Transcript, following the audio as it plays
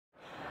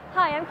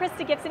Hi, I'm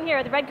Krista Gibson here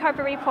with the Red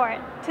Carpet Report.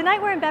 Tonight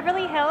we're in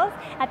Beverly Hills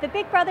at the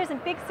Big Brothers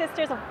and Big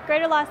Sisters of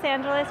Greater Los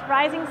Angeles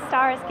Rising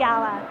Stars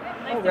Gala.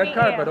 Nice red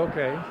carpet,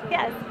 okay.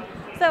 Yes.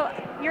 So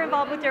you're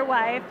involved with your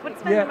wife.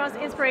 What's been the most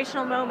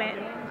inspirational moment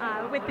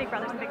with Big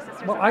Brothers and Big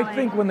Sisters? Well, I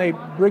think when they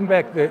bring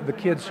back the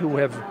kids who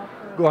have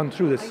gone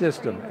through the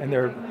system and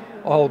they're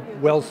all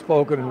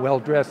well-spoken and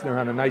well-dressed and they're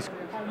on a nice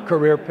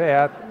career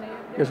path.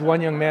 There's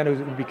one young man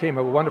who became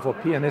a wonderful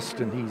pianist,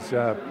 and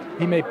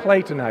he may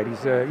play tonight.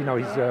 He's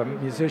a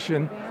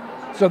musician.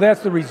 So that's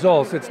the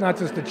results. It's not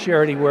just a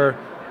charity where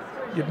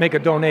you make a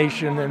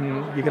donation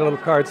and you get a little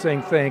card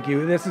saying thank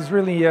you. This is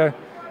really a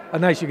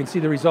nice. You can see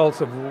the results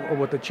of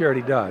what the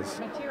charity does.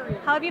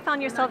 How have you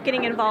found yourself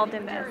getting involved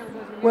in this?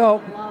 Well,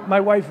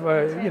 my wife,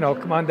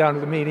 come on down to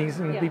the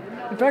meetings, and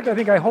in fact, I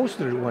think I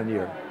hosted it one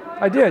year.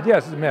 I did,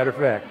 yes, as a matter of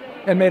fact,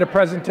 and made a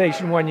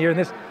presentation one year.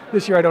 And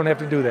this year I don't have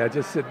to do that.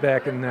 Just sit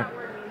back and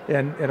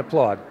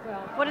applaud.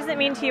 What does it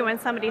mean to you when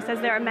somebody says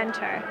they're a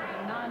mentor?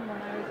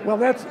 Well,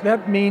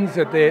 that means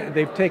that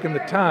they've taken the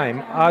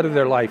time out of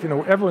their life.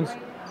 Everyone's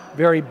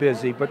very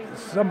busy, but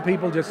some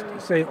people just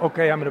say,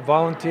 okay, I'm going to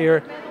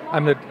volunteer.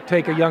 I'm going to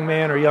take a young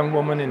man or young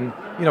woman and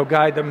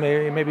guide them.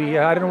 Maybe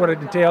I don't know what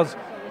it entails.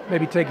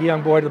 Maybe take a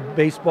young boy to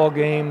baseball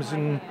games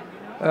and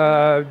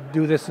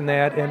do this and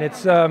that. And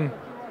it's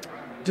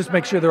just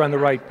make sure they're on the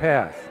right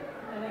path.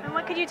 And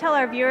what could you tell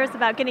our viewers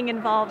about getting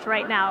involved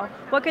right now?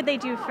 What could they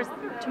do for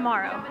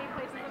tomorrow?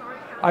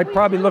 I'd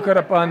probably look it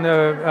up on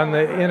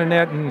the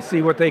internet and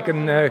see what they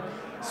can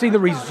see the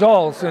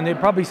results, and they'd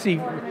probably see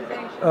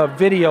a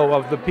video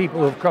of the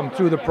people who've come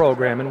through the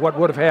program and what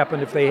would have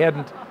happened if they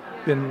hadn't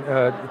been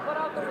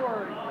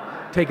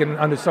taken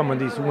under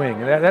somebody's wing.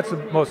 That's the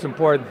most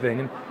important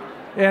thing.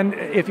 And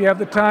if you have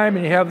the time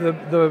and you have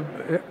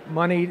the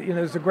money,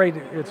 it's a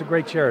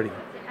great charity.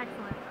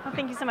 Well,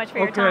 thank you so much for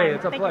your time. Okay,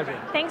 it's a pleasure.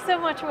 Thanks so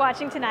much for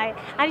watching tonight.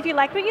 And if you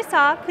liked what you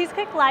saw, please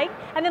click like,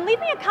 and then leave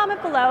me a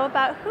comment below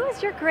about who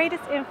is your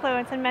greatest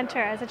influence and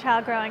mentor as a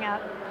child growing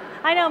up.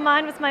 I know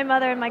mine was my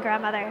mother and my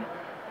grandmother.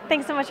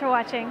 Thanks so much for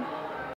watching.